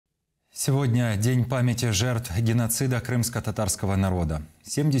Сегодня День памяти жертв геноцида крымско-татарского народа.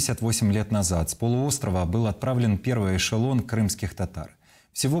 78 лет назад с полуострова был отправлен первый эшелон крымских татар.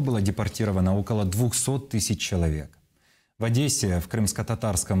 Всего было депортировано около 200 тысяч человек. В Одессе в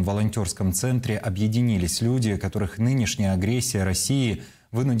крымско-татарском волонтерском центре объединились люди, которых нынешняя агрессия России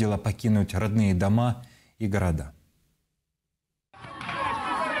вынудила покинуть родные дома и города.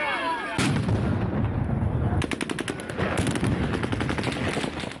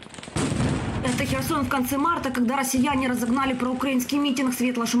 Это Херсон в конце марта, когда россияне разогнали проукраинский митинг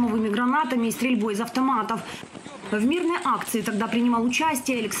светло-шумовыми гранатами и стрельбой из автоматов. В мирной акции тогда принимал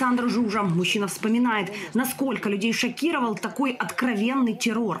участие Александр Жужа. Мужчина вспоминает, насколько людей шокировал такой откровенный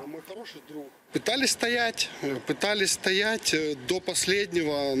террор. Пытались стоять до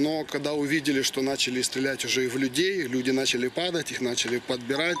последнего, но когда увидели, что начали стрелять уже и в людей, люди начали падать, их начали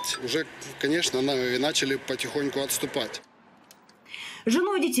подбирать, уже, конечно, начали потихоньку отступать.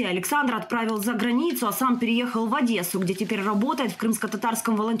 Жену и детей Александр отправил за границу, а сам переехал в Одессу, где теперь работает в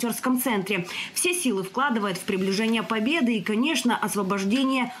крымско-татарском волонтерском центре. Все силы вкладывает в приближение победы и, конечно,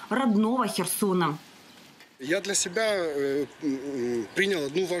 освобождение родного Херсона. Я для себя принял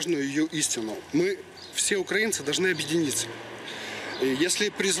одну важную истину. Мы, все украинцы, должны объединиться. Если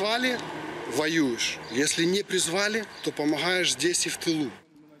призвали – воюешь. Если не призвали, то помогаешь здесь и в тылу.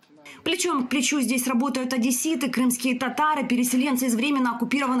 Плечом к плечу здесь работают одесситы, крымские татары, переселенцы из временно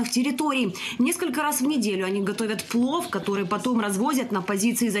оккупированных территорий. Несколько раз в неделю они готовят плов, который потом развозят на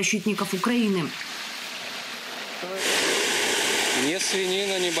позиции защитников Украины. Не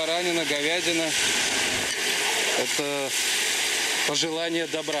свинина, не баранина, говядина. Это пожелание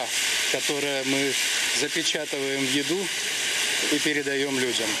добра, которое мы запечатываем в еду и передаем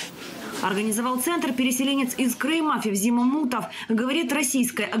людям. Организовал центр переселенец из Крыма Февзим Мутов. Говорит,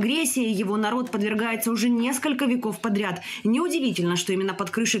 российской агрессии его народ подвергается уже несколько веков подряд. Неудивительно, что именно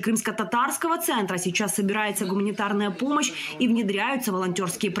под крышей крымско-татарского центра сейчас собирается гуманитарная помощь и внедряются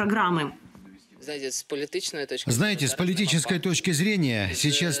волонтерские программы. Знаете, с политической точки зрения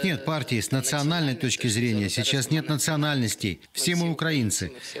сейчас нет партии, с национальной точки зрения сейчас нет национальностей. Все мы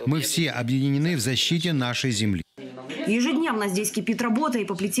украинцы. Мы все объединены в защите нашей земли. Ежедневно здесь кипит работа и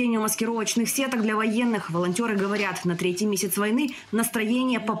по плетению маскировочных сеток для военных. Волонтеры говорят, на третий месяц войны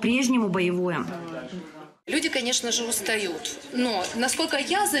настроение по-прежнему боевое. Люди, конечно же, устают. Но, насколько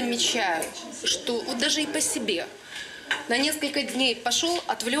я замечаю, что вот даже и по себе, на несколько дней пошел,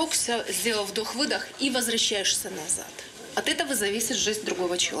 отвлекся, сделал вдох-выдох и возвращаешься назад. От этого зависит жизнь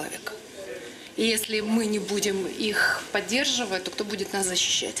другого человека. И если мы не будем их поддерживать, то кто будет нас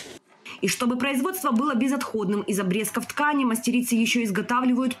защищать? И чтобы производство было безотходным, из обрезков ткани мастерицы еще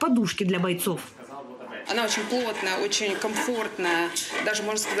изготавливают подушки для бойцов. Она очень плотная, очень комфортная, даже,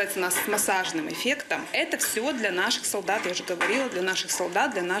 можно сказать, она с массажным эффектом. Это все для наших солдат, я уже говорила, для наших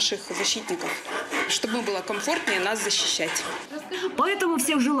солдат, для наших защитников, чтобы было комфортнее нас защищать. Поэтому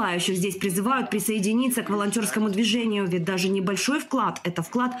всех желающих здесь призывают присоединиться к волонтерскому движению, ведь даже небольшой вклад – это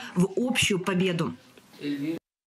вклад в общую победу.